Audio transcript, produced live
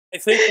I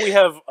think we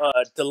have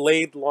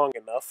delayed long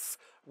enough.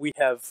 We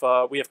have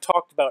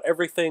talked about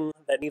everything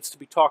that needs to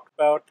be talked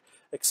about,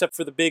 except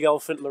for the big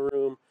elephant in the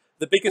room.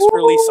 The biggest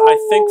release,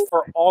 I think,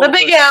 for all The of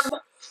big us. M.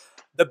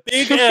 The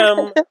Big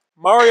M,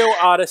 Mario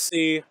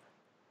Odyssey.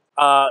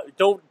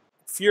 Don't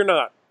fear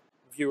not,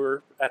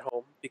 viewer at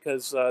home,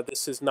 because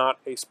this is not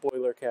a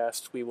spoiler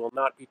cast. We will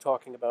not be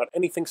talking about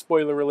anything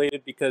spoiler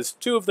related because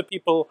two of the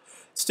people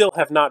still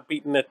have not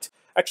beaten it.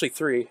 Actually,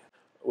 three,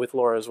 with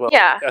Laura as well.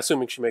 Yeah.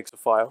 Assuming she makes a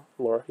file.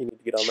 Laura, you need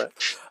to get on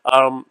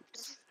that.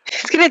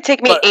 It's going to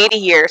take me But- 80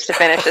 years to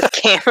finish this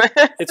game.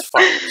 It's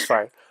fine. It's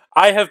fine.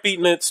 I have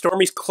beaten it.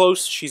 Stormy's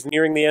close. She's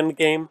nearing the end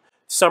game.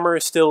 Summer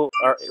is still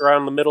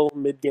around the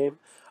mid game.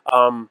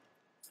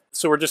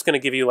 So we're just going to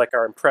give you like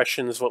our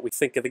impressions, what we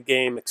think of the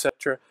game,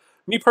 etc.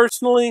 Me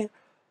personally,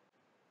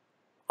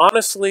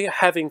 honestly,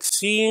 having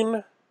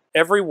seen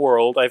every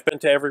world, I've been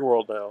to every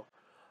world now.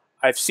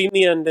 I've seen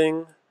the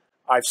ending.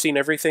 I've seen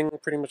everything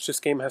pretty much this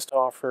game has to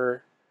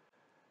offer.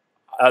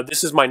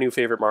 This is my new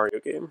favorite Mario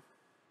game.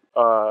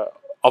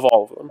 Of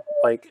all of them.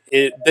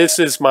 This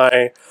is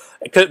my...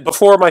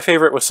 Before, my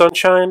favorite was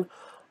Sunshine.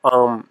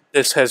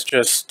 This has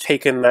just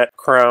taken that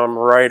crown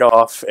right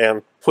off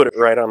and put it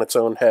right on its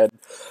own head.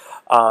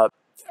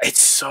 It's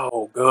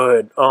so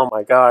good. Oh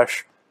my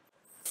gosh.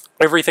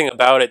 Everything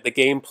about it, the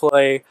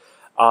gameplay,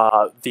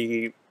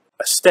 the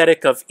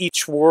aesthetic of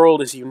each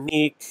world is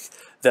unique.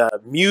 The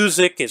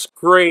music is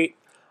great.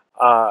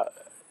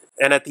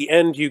 And at the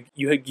end, you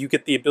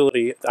get the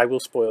ability... I will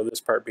spoil this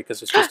part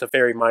because it's just a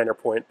very minor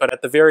point. But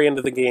at the very end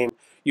of the game,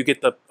 you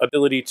get the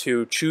ability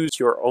to choose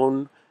your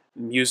own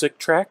music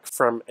track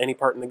from any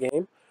part in the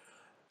game.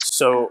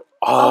 So,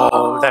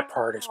 that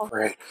part is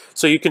great.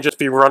 So you can just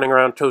be running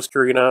around Toast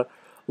Arena,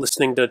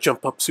 listening to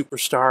Jump Up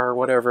Superstar or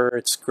whatever.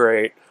 It's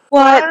great.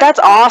 What? That's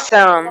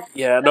awesome.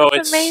 Yeah, no,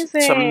 That's it's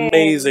an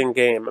amazing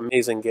game.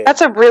 Amazing game.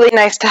 That's a really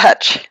nice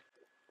touch.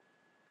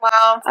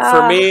 Wow.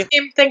 For me, This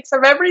game thinks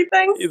of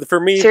everything.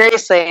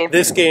 Seriously.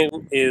 This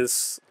game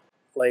is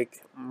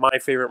like my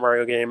favorite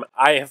Mario game.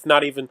 I have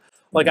not even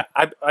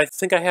I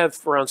think I have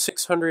around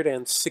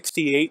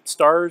 668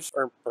 stars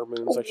or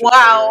moons. I should say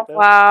Wow. right now.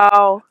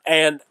 Wow.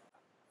 And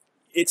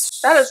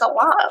That is a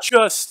lot.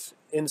 just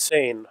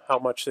insane how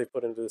much they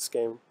put into this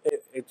game.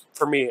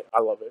 For me, I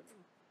love it.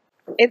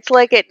 It's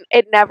like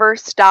it never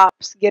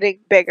stops getting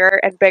bigger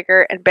and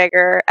bigger and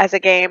bigger as a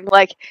game.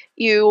 Like,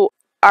 you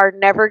are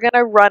never going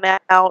to run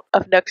out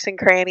of nooks and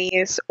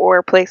crannies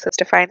or places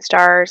to find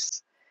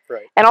stars.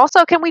 Right. And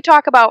also, can we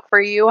talk about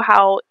for you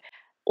how,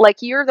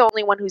 like, you're the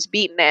only one who's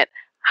beaten it,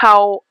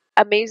 how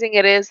amazing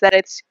it is that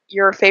it's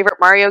your favorite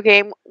Mario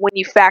game when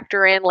you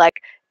factor in,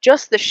 like,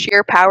 just the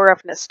sheer power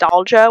of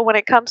nostalgia when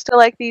it comes to,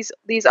 like, these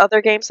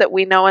other games that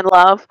we know and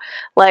love.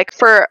 Like,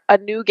 for a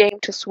new game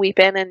to sweep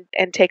in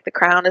and take the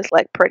crown is,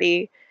 like,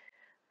 pretty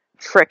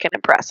freaking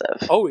impressive.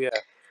 Oh, yeah.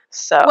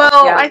 So,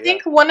 Well, yeah. I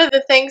think one of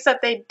the things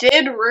that they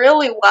did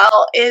really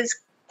well is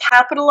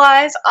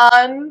capitalize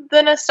on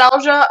the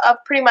nostalgia of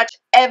pretty much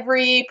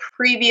every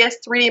previous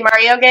 3D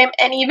Mario game,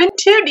 and even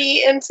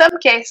 2D in some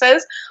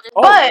cases.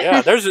 Oh, But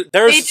yeah. There's so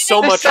There's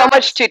much. so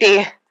much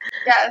 2D.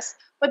 yes,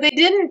 but they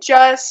didn't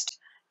just,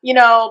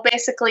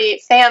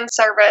 basically fan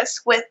service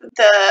with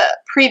the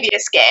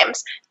previous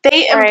games.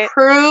 They Right.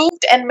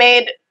 improved and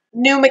made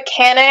new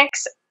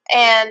mechanics,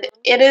 and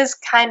it is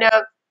kind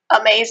of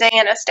amazing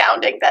and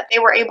astounding that they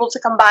were able to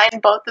combine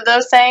both of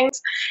those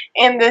things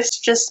in this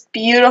just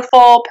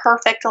beautiful,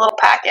 perfect little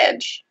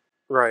package.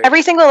 Right.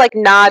 Every single like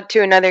nod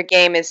to another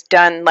game is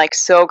done like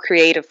so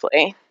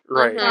creatively.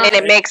 Right. Mhm. And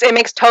it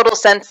makes total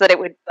sense that it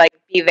would like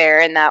be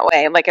there in that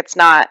way. Like it's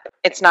not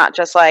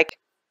just like,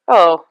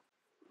 oh,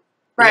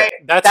 Right.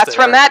 Yeah, that's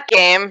from that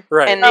game.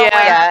 Right. And Oh,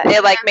 yeah,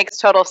 it like makes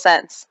total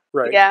sense.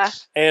 Right. Yeah.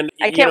 And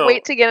I can't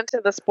wait to get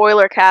into the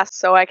spoiler cast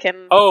so I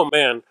can... Oh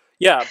man,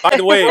 yeah. By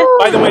the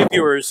way,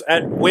 viewers,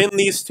 when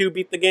these two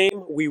beat the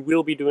game, we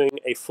will be doing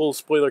a full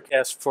spoiler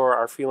cast for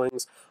our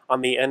feelings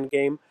on the end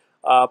game.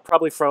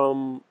 Probably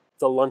from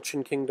the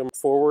Luncheon Kingdom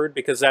forward,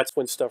 because that's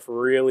when stuff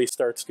really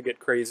starts to get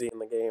crazy in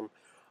the game.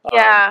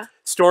 Yeah.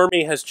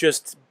 Stormy has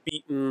just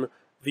beaten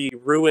the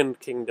Ruined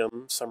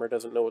Kingdom. Summer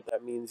doesn't know what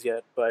that means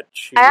yet, but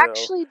she I will.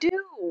 actually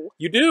do.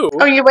 You do?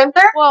 Oh, you went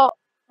there? Well,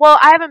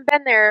 I haven't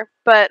been there,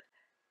 but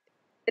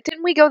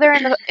didn't we go there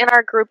in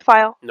our group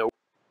file? Nope.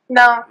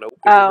 No. Nope.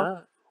 We did Oh.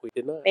 not. We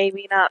did not.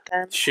 Maybe not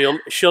then. She'll know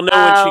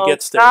when she Oh,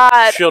 gets there.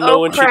 God. She'll know Oh,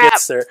 when crap. she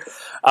gets there.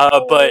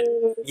 But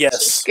Oh, yes. I'm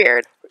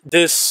scared.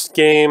 This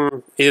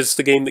game is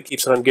the game that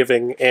keeps on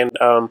giving, and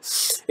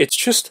it's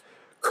just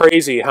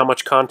crazy how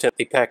much content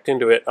they packed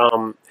into it.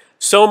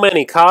 So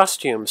many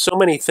costumes, so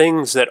many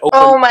things that open.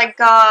 Oh my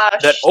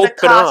gosh. That the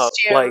open up,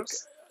 costumes. like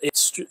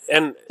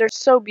and They're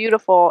so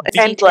beautiful and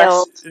The-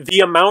 detailed. the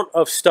amount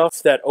of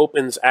stuff that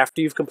opens after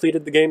you've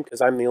completed the game,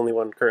 because I'm the only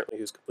one currently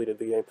who's completed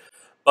the game,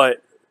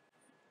 but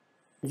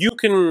you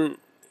can.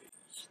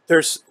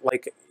 There's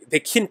like they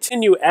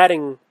continue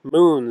adding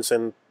moons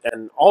and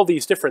all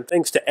these different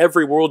things to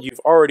every world you've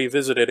already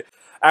visited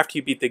after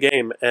you beat the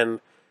game, and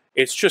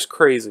It's just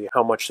crazy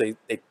how much they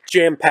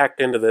jam-packed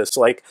into this.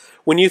 Like,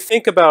 when you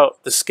think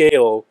about the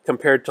scale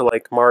compared to,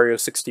 like, Mario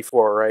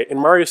 64, right? In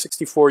Mario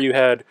 64, you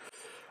had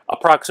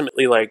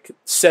approximately, like,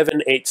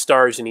 7, 8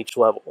 stars in each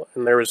level.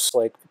 And there was,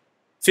 like,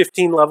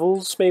 15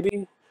 levels,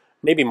 maybe?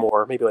 Maybe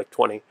more, maybe like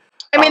 20.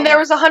 I mean, there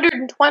was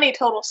 120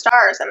 total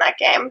stars in that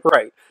game.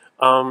 Right.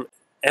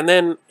 And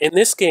then, in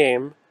this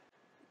game,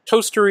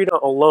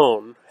 Tostarena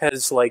alone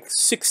has, like,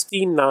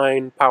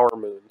 69 power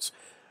moons.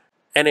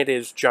 And it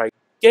is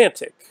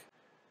gigantic.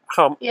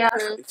 Yeah,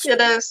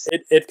 it is.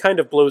 It kind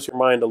of blows your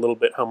mind a little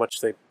bit how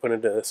much they put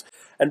into this.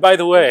 And by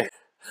the way,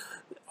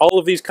 all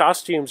of these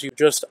costumes you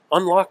just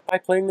unlock by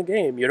playing the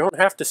game. You don't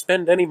have to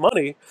spend any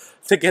money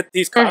to get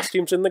these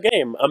costumes in the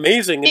game.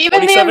 Amazing in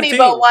Even 2017. the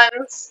amiibo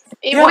ones.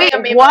 Even Wait, the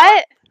amiibo.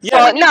 what? Yeah.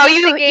 Well, no,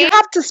 you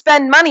have to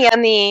spend money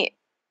on the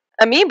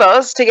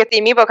amiibos to get the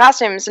amiibo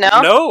costumes,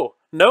 no?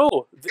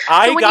 No.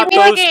 I when got you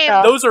beat the those.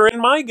 game- Those are in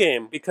my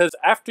game because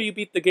after you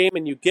beat the game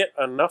and you get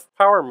enough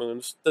power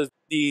moons,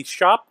 the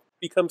shop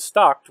becomes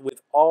stocked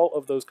with all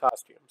of those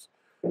costumes.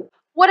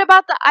 What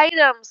about the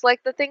items,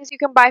 like the things you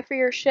can buy for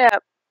your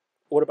ship?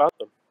 What about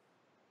them?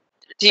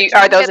 Are those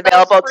get those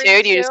available free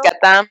too? Do you just too?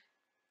 get them?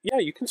 Yeah,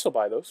 you can still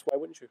buy those. Why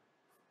wouldn't you?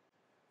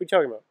 What are you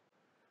talking about?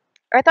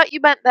 I thought you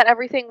meant that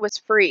everything was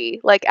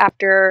free, like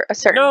after a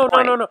certain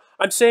point. No.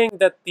 I'm saying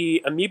that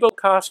the amiibo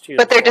costumes,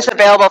 But they're just like,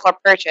 available for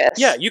purchase.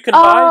 yeah, you can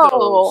buy those.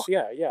 Oh.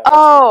 Yeah. That's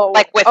Oh,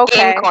 Like with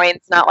okay. game coins,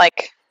 not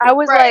like I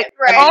was Right, like,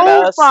 right.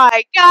 oh Amiibos.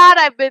 my god,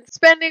 I've been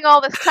spending all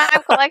this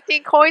time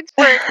collecting coins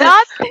for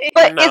nothing.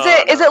 But No, is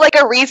no. it like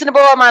a reasonable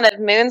amount of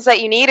moons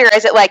that you need, or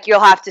is it like you'll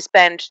have to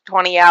spend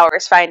 20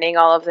 hours finding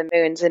all of the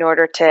moons in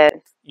order to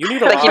You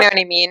need a like lot. you know what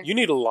I mean? You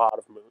need a lot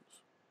of moons.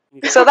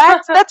 So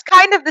that's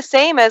kind of the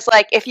same as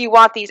like if you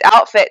want these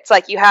outfits,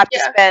 like you have to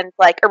Yeah. spend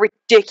like a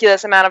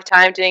ridiculous amount of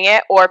time doing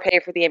it or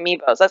pay for the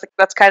amiibos.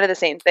 That's kind of the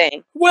same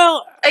thing.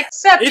 Well,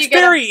 Except it's you get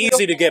a very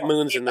easy to get beautiful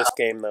moons in this amiibo.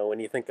 game, though. When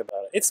you think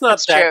about it, it's not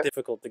That's that true.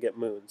 difficult to get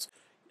moons.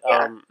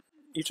 Yeah.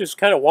 You just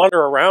kind of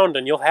wander around,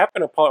 and you'll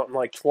happen upon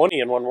like 20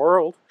 in one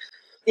world.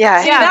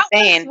 Yeah, See, it's that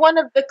insane. was one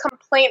of the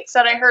complaints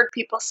that I heard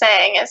people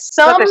saying. Is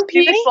But some there's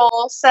too many?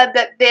 people said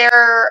that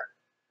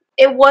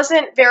it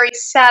wasn't very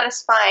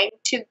satisfying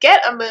to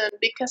get a moon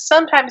because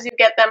sometimes you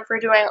get them for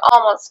doing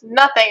almost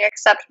nothing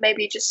except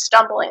maybe just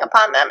stumbling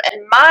upon them.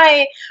 And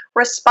my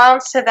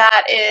response to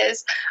that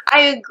is,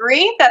 I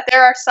agree that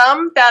there are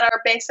some that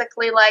are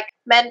basically like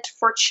meant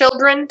for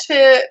children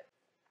to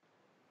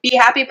be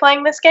happy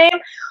playing this game,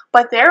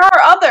 but there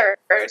are others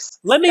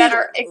that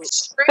are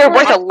extremely. They're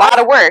worth a lot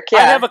of work. Yeah.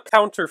 I have a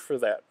counter for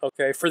that.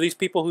 Okay, for these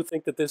people who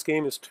think that this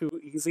game is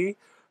too easy,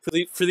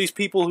 for these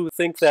people who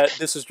think that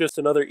this is just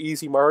another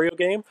easy Mario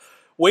game,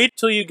 wait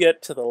till you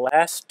get to the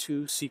last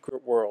 2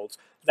 secret worlds.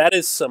 That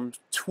is some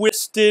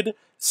twisted,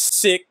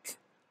 sick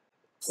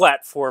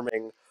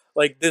platforming.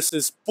 Like, this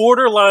is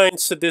borderline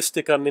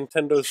sadistic on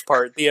Nintendo's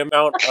part. The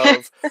amount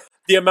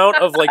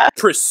of like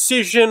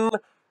precision,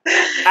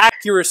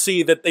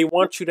 accuracy that they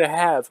want you to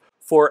have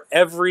for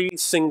every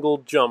single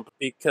jump.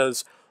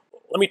 Because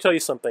let me tell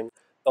you something: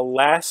 the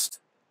last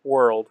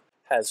world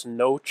has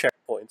no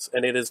checkpoints,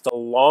 and it is the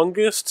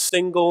longest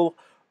single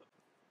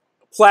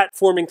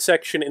platforming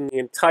section in the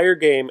entire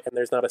game, and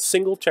there's not a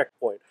single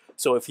checkpoint.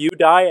 So if you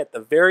die at the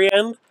very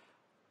end,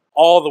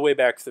 all the way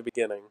back to the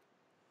beginning.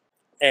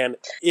 And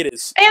it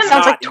is And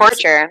sounds like not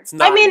torture. easy. It's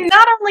not I mean, easy.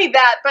 not only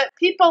that, but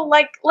people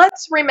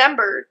let's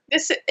remember,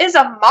 this is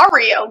a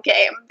Mario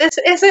game. This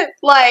isn't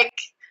like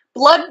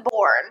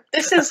Bloodborne.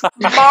 This is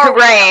Mario.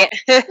 Right.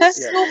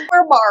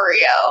 Super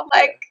Mario.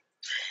 Like,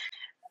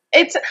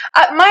 it's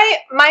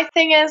my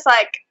thing is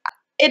like,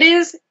 it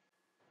is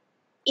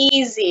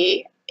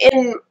easy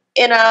in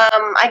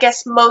I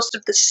guess most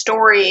of the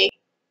story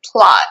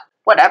plot,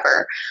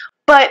 whatever.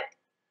 But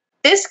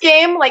this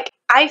game, like,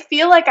 I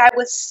feel like I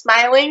was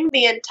smiling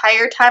the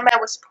entire time I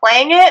was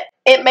playing it.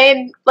 It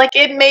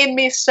made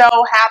me so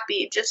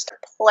happy just to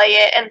play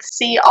it and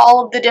see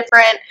all of the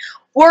different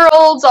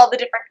worlds, all the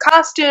different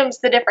costumes,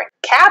 the different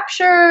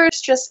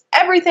captures, just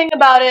everything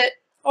about it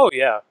Oh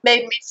yeah,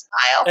 made me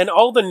smile. and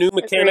all the new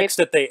mechanics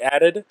that they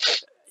added.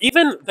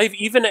 They've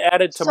even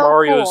added to So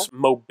Mario's cool.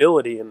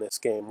 mobility in this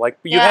game. Like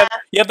you Yeah.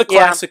 have the Yeah.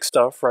 classic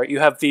stuff, right? You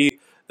have the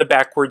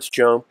backwards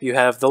jump, you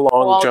have the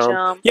long Wall jump,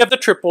 jump. you have the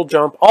triple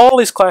jump. All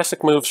these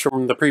classic moves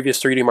from the previous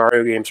 3D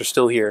Mario games are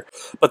still here,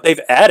 but they've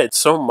added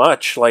so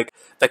much, like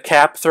the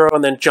cap throw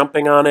and then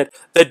jumping on it,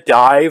 the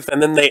dive,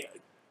 and then they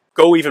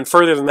go even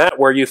further than that,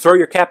 where you throw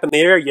your cap in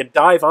the air, you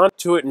dive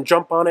onto it and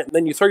jump on it, and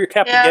then you throw your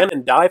cap Yeah. again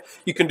and dive.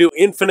 You can do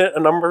infinite a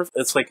number.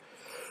 It's like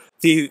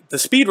the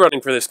speed running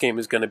for this game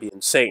is going to be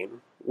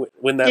insane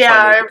when that Yeah,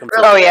 finally it becomes.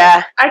 really Oh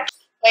yeah. I can't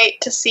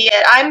wait to see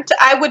it.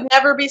 I would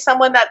never be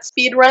someone that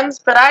speed runs,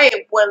 but I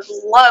would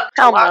love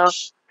to Hell no.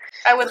 watch.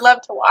 I would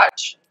love to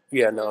watch.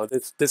 Yeah, no,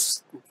 this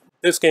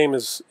game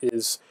is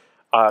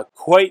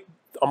quite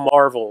a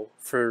marvel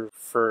for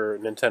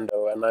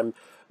Nintendo, and I'm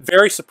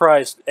very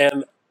surprised.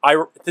 And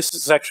this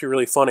is actually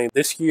really funny.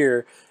 This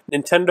year,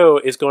 Nintendo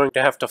is going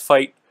to have to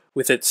fight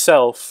with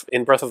itself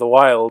in Breath of the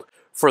Wild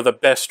for the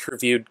best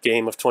reviewed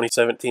game of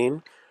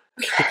 2017.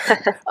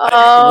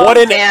 Oh,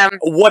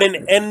 What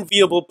an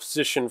enviable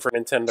position for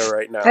Nintendo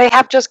right now. They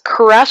have just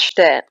crushed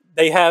it.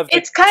 They have.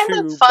 It's kind two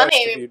of best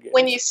funny reviewed games.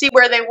 when you see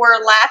where they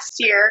were last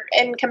year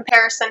in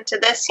comparison to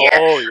this year.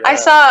 Oh yeah.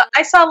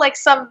 I saw like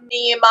some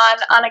meme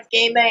on a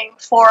gaming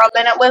forum,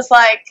 and it was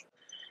like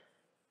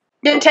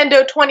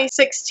Nintendo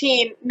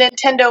 2016,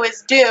 Nintendo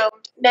is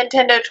doomed.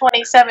 Nintendo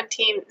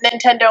 2017,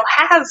 Nintendo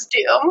has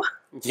doom.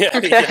 Yeah,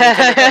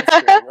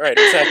 Nintendo Doom, right,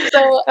 exactly.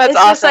 So That's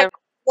it's just awesome. like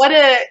what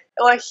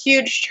a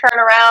huge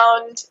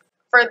turnaround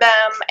for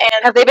them.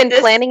 And Have they been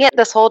planning it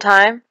this whole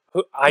time?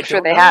 I'm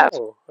sure they have.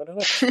 I don't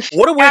know.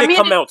 What a way I to mean,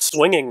 come out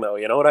swinging, though.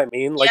 You know what I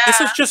mean? Like this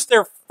Yeah. is just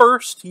their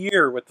first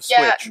year with the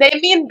Yeah, Switch. they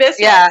mean business,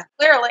 Yeah.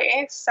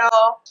 clearly. So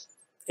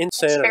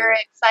Insanity. it's very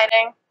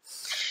exciting.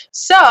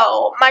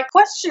 So my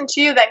question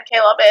to you then,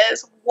 Caleb,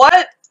 is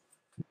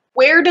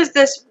where does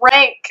this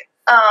rank?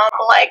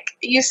 Like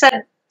you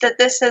said that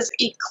this has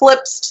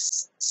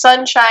eclipsed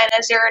Sunshine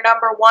as your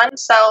number one.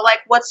 So like,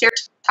 what's your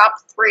top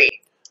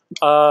three?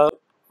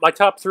 My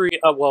top three.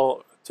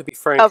 Well, to be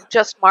frank, of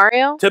just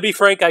Mario?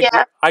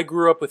 Yeah. I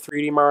grew up with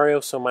 3D Mario,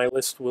 so my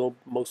list will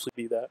mostly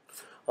be that.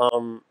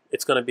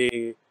 It's going to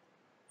be,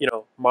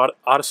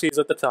 Odyssey is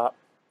at the top,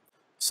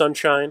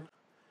 Sunshine,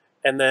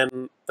 and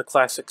then the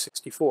classic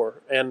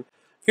 64. And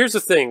here's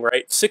the thing,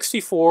 right?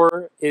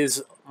 64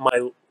 is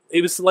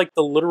it was like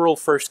the literal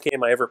first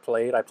game I ever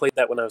played. I played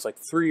that when I was like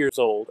 3 years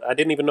old. I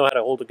didn't even know how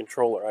to hold a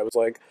controller. I was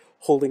like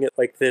holding it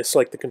like this,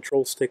 like the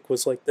control stick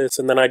was like this,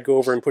 and then I'd go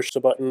over and push the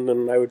button,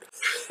 and I would.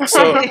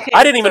 So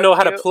I didn't even know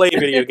how to play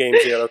video games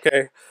yet.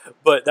 Okay,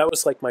 but that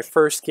was like my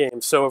first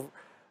game. So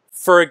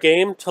for a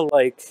game to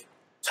like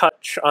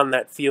touch on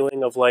that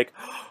feeling of like,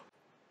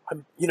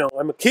 I'm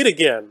a kid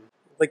again.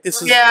 Like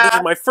this is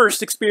my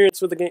first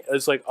experience with the game.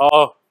 It's like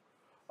oh.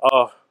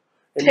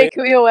 Take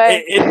me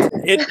away.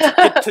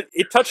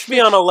 It touched me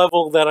on a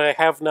level that I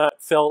have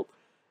not felt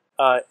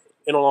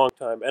in a long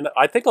time, and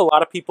I think a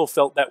lot of people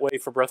felt that way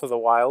for Breath of the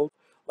Wild.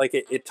 Like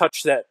it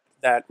touched that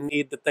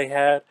need that they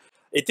had.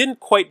 It didn't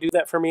quite do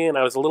that for me, and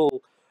I was a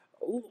little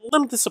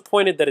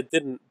disappointed that it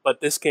didn't. But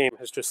this game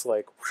has just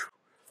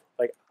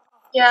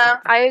Yeah.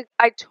 I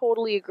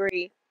totally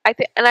agree. I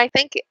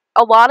think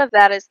a lot of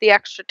that is the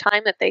extra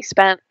time that they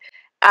spent.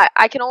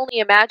 I can only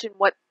imagine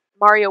what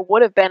Mario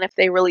would have been if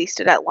they released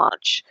it at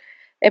launch.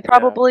 It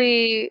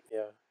probably,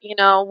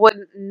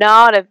 would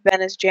not have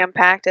been as jam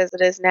packed as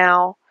it is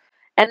now.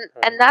 And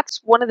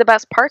that's one of the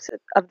best parts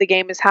of the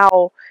game is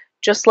how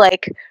just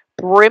like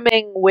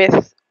brimming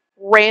with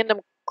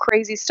random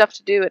crazy stuff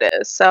to do it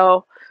is.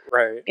 So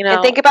right.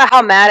 And think about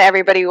how mad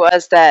everybody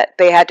was that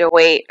they had to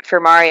wait for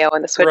Mario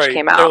when the Switch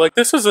came out. They're like,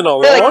 this isn't a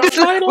They're launch like,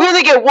 title? we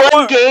only get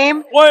one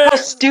game? What? How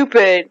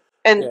stupid.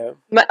 And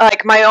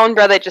my own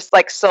brother just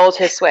like sold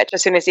his Switch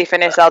as soon as he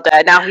finished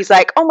Zelda. Now he's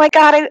like, oh my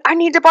god, I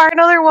need to buy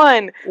another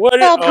one. Full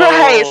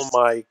price. Oh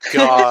my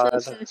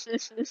god.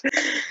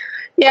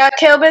 Yeah,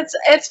 Caleb,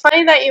 it's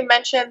funny that you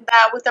mentioned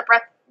that with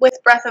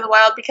Breath of the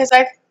Wild, because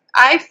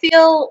I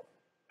feel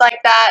like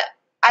that.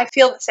 I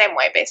feel the same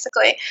way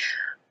basically.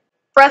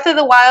 Breath of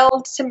the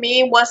Wild to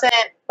me wasn't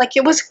like,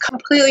 it was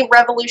completely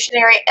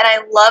revolutionary, and I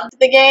loved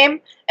the game,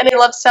 and I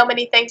loved so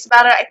many things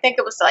about it. I think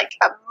it was like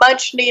a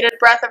much needed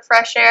breath of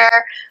fresh air,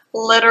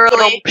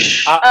 literally.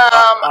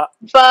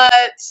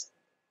 But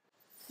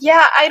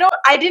yeah,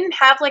 I didn't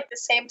have like the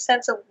same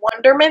sense of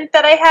wonderment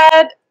that I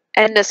had.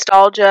 And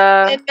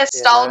nostalgia.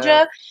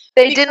 Yeah.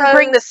 They didn't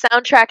bring the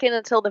soundtrack in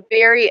until the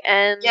very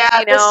end. Yeah,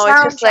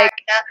 it's just like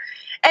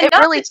and it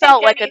really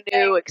felt like a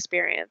new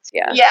experience.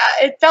 Yeah. Yeah,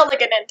 it felt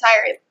like an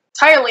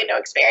entirely new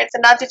experience,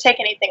 and not to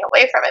take anything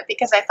away from it,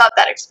 because I thought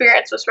that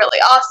experience was really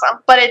awesome,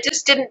 but it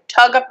just didn't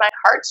tug up my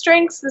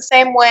heartstrings the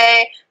same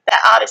way that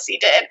Odyssey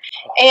did.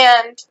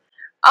 And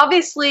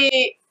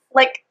obviously,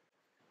 like,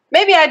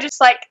 maybe I just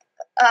like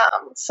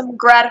some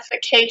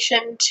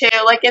gratification too,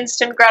 like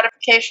instant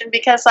gratification,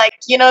 because like,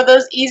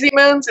 those easy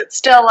moons, it's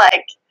still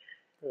like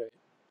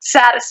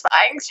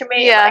satisfying to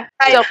me. Yeah,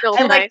 like,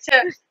 I like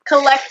to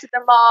collect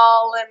them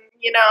all, and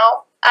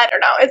I don't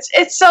know.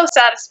 It's so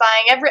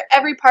satisfying.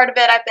 Every part of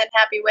it I've been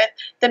happy with.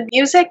 The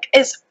music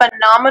is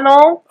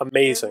phenomenal.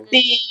 Amazing.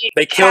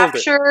 They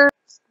capture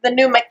the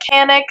new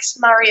mechanics,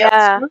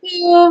 Mario's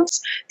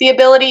moves, the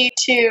ability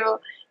to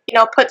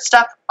put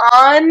stuff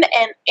on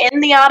and in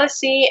the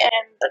Odyssey, and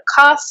the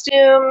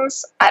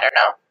costumes. I don't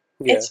know.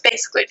 Yeah. It's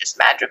basically just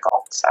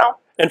magical. So.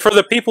 And for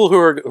the people who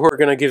are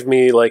going to give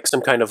me like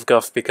some kind of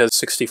guff because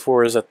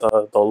 64 is at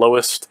the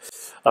lowest,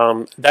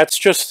 that's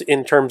just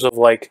in terms of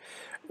like,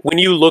 when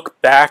you look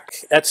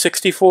back at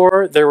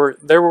 64, there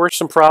were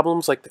some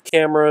problems. Like the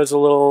camera is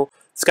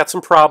it's got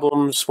some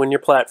problems when you're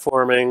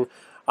platforming.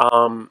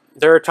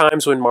 There are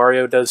times when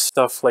Mario does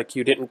stuff like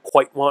you didn't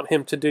quite want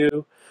him to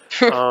do,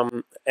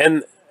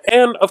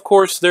 and of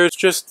course there's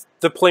just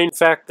the plain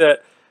fact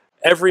that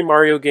every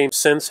Mario game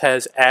since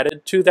has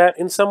added to that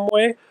in some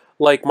way.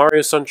 Like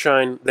Mario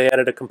Sunshine, they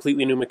added a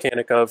completely new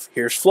mechanic of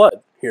here's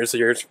FLUDD, here's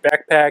your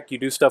backpack, you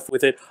do stuff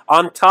with it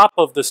on top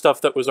of the stuff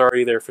that was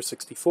already there for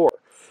 64.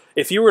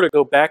 if you were to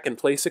go back and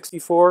play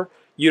 64,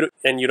 you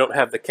don't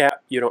have the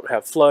cap, you don't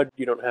have FLUDD,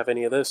 you don't have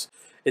any of this.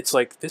 It's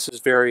like this is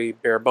very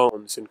bare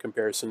bones in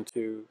comparison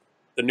to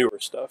the newer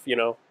stuff, you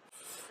know.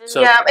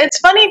 So yeah, it's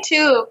funny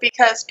too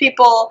because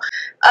people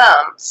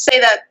say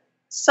that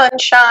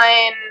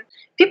Sunshine.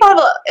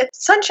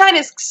 Sunshine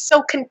is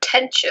so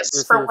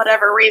contentious for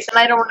whatever reason.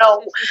 I don't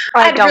know.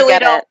 I don't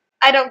get it.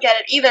 I don't get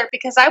it either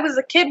because I was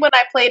a kid when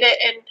I played it,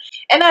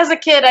 and as a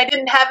kid I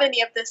didn't have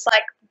any of this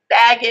like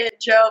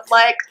baggage of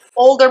like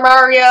older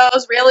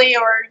Marios really,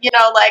 or you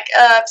know, like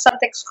if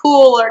something's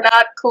cool or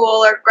not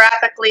cool or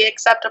graphically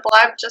acceptable.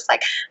 I'm just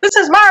like, this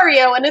is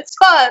Mario and it's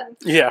fun.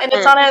 Yeah. And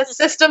it's on a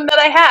system that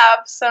I have,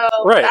 so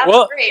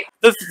that's great.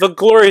 The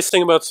glorious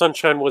thing about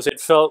Sunshine was it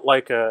felt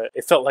like a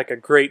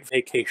great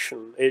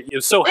vacation. It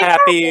was so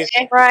happy,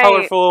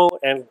 colorful,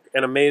 and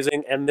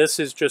amazing. And this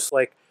is just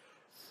like,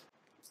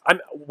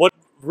 what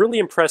really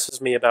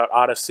impresses me about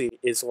Odyssey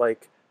is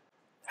like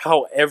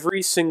how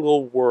every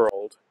single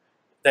world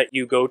that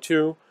you go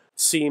to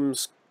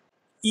seems,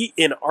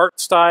 in art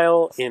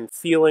style, in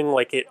feeling,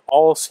 like it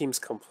all seems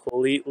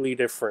completely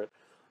different.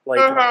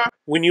 Like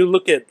when you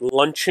look at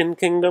Luncheon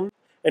Kingdom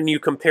and you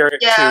compare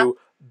it to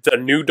the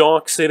New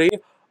Donk City,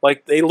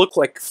 like they look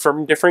like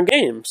from different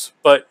games,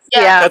 but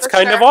that's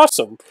kind of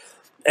awesome.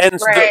 And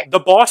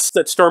the boss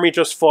that Stormy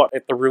just fought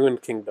at the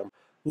Ruined Kingdom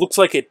looks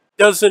like it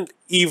doesn't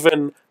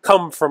even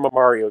come from a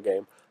Mario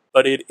game,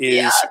 but it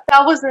is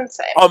that was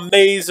insane.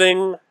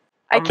 Amazing.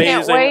 I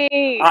can't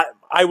wait.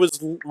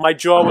 My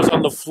jaw was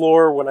on the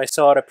floor when I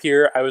saw it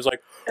appear. I was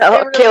like,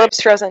 oh,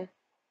 Caleb's frozen.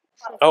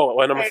 Oh,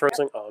 when I'm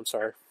frozen? Oh, I'm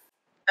sorry.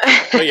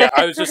 But yeah,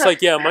 I was just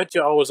like, my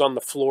jaw was on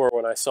the floor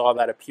when I saw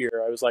that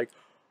appear. I was like,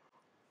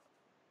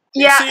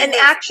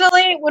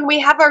 actually, when we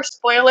have our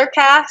spoiler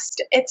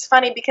cast, it's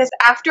funny because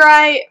after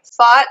I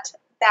fought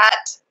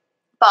that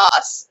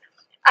boss,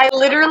 I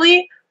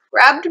literally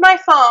grabbed my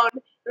phone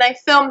and I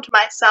filmed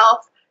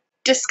myself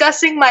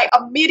discussing my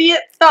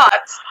immediate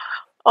thoughts.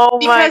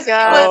 Oh my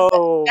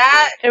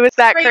god! It was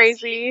that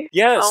crazy.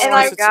 Yes. Oh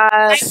my god!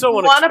 I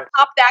want to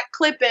pop that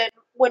clip in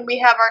when we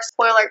have our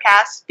spoiler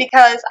cast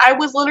because I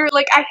was literally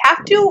like, I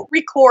have to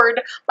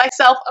record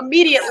myself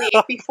immediately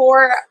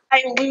before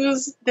I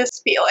lose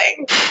this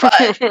feeling.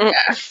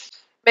 But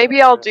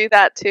maybe I'll do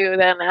that too.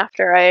 Then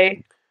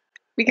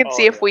we can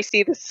see if we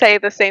say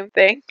the same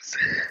things.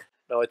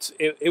 No,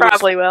 it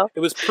probably will.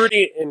 It was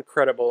pretty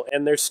incredible,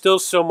 and there's still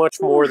so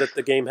much more that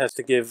the game has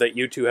to give that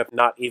you two have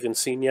not even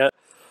seen yet.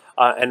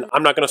 And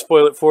I'm not going to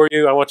spoil it for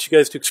you. I want you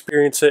guys to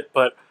experience it,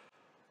 but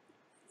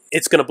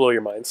it's going to blow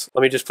your minds.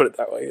 Let me just put it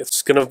that way.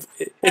 It's going to.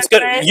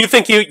 You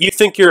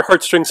think your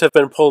heartstrings have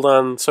been pulled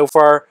on so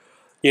far?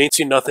 You ain't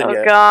seen nothing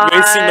yet. God. You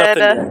ain't seen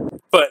nothing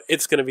yet. But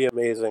it's going to be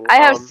amazing. I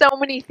have so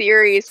many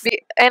theories,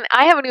 and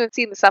I haven't even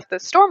seen the stuff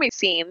that Stormy's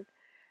seen,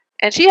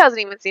 and she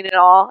hasn't even seen it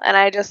all. And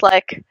I just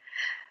like.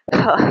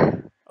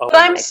 But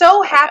I'm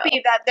so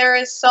happy that there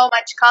is so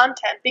much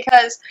content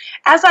because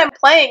as I'm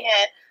playing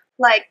it,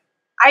 like.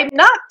 I'm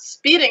not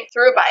speeding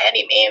through by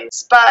any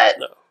means, but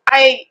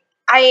I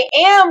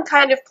am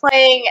kind of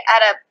playing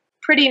at a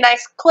pretty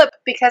nice clip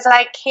because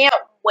I can't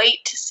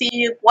wait to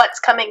see what's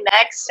coming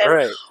next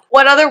and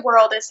what other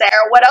world is there.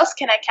 What else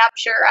can I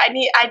capture?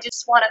 I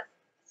just want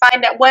to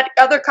find out what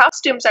other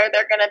costumes are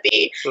there going to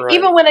be. Right.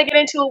 Even when I get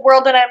into a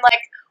world and I'm like,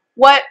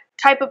 what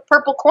type of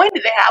purple coin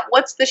do they have?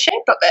 What's the shape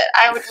of it?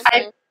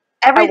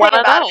 Everything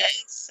about it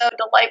is so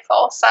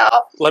delightful. So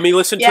let me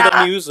listen to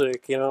the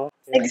music, you know.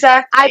 Yeah.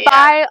 Exactly.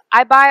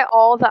 I buy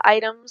all the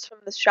items from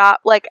the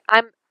shop. Like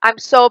I'm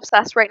so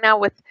obsessed right now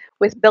with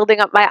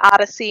building up my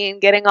Odyssey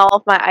and getting all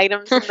of my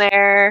items in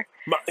there.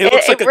 It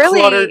looks like a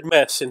cluttered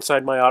mess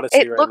inside my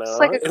Odyssey right now. It looks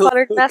like a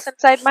cluttered mess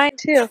inside mine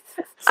too.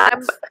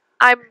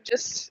 I'm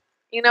just,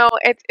 you know,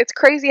 it's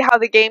crazy how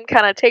the game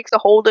kind of takes a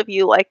hold of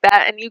you like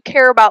that, and you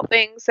care about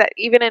things that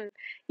even in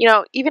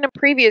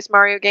previous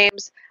Mario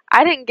games.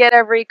 I didn't get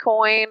every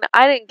coin.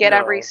 I didn't get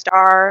every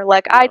star.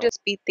 Like, I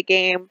just beat the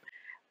game.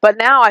 But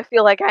now I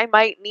feel like I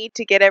might need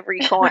to get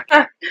every coin.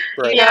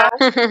 Right. Yeah.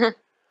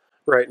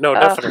 Right. No,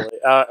 definitely.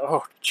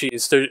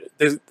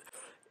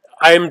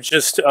 I'm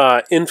just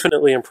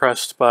infinitely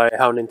impressed by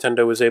how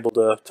Nintendo was able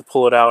to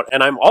pull it out.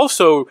 And I'm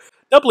also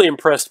doubly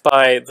impressed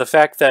by the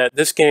fact that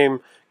this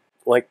game,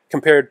 like,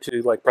 compared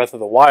to, like, Breath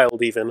of the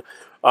Wild even,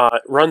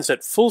 runs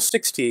at full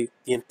 60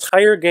 the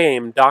entire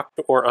game, docked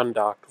or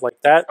undocked,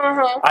 like that.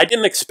 I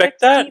didn't expect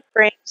that. 60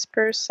 frames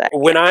per second.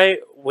 When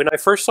I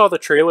first saw the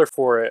trailer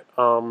for it,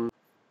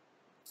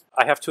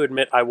 I have to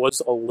admit I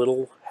was a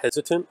little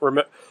hesitant.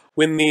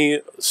 When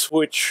the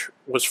Switch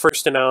was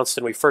first announced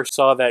and we first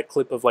saw that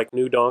clip of like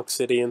New Donk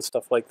City and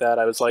stuff like that,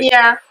 I was like,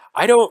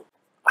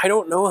 I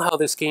don't know how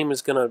this game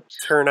is gonna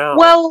turn out.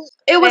 Well,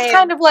 it was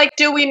kind of like,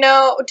 do we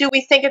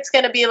think it's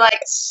gonna be like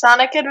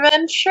Sonic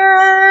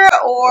Adventure,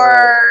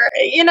 or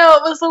it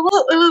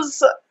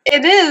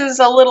is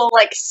a little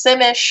like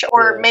Simish,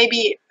 or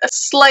maybe a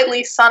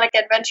slightly Sonic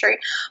Adventure.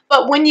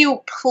 But when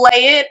you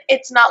play it,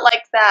 it's not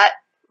like that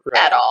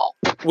at all.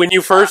 When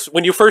you first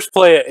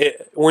play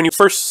it, when you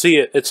first see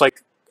it, it's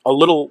like a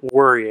little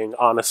worrying,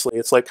 honestly.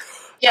 It's like,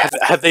 Yeah.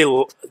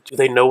 do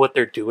they know what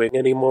they're doing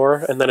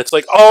anymore? And then it's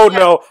like, oh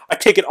no, I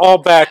take it all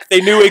back. They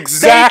knew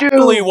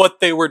exactly what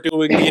they were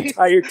doing the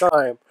entire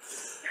time.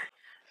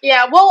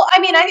 Yeah, well, I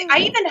mean, I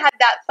even had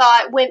that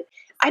thought when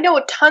I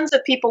know tons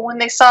of people when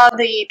they saw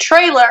the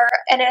trailer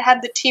and it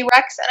had the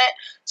T-Rex in it.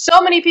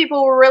 So many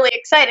people were really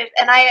excited,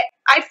 and I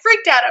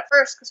freaked out at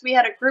first because we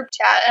had a group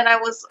chat and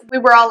we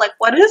were all like,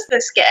 "What is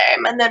this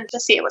game?" And then to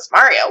see it was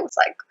Mario was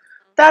like,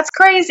 "That's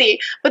crazy."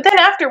 But then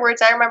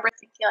afterwards, I remember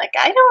thinking like,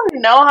 I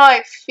don't know how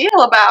I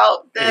feel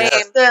about this.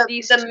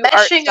 These The two art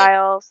meshing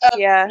styles. of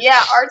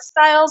art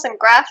styles and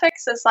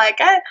graphics is like,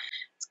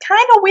 it's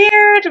kind of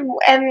weird.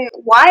 And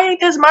why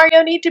does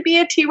Mario need to be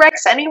a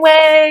T-Rex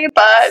anyway?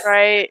 But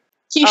Right.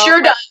 he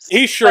sure does.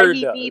 He sure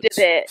he does. needed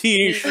it.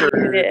 He sure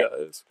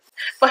does.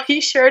 But he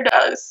sure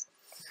does.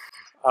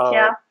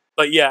 Yeah.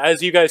 But yeah,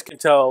 as you guys can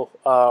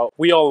tell,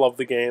 we all love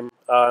the game.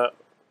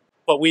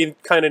 But we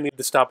kind of need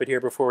to stop it here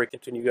before we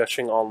continue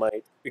gushing all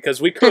night,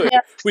 because we could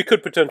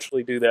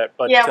potentially do that.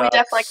 But yeah, we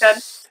definitely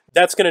could.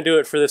 That's going to do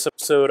it for this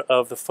episode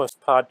of the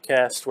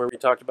FussPodcast, where we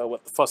talked about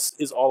what the fuss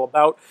is all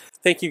about.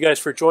 Thank you guys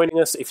for joining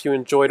us. If you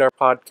enjoyed our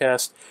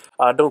podcast,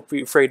 don't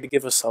be afraid to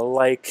give us a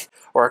like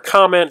or a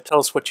comment. Tell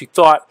us what you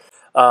thought.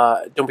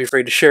 Don't be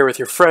afraid to share with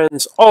your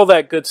friends. All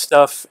that good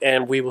stuff.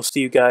 And we will see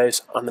you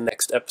guys on the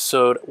next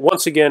episode.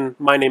 Once again,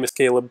 my name is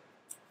Caleb.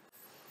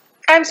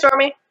 I'm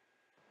Stormy.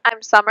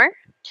 I'm Summer.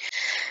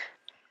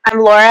 I'm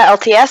Laura,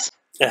 LTS.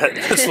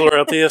 That's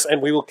Laura LTS,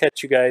 and we will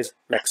catch you guys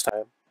next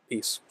time.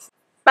 Peace.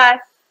 Bye.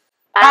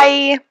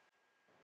 Bye.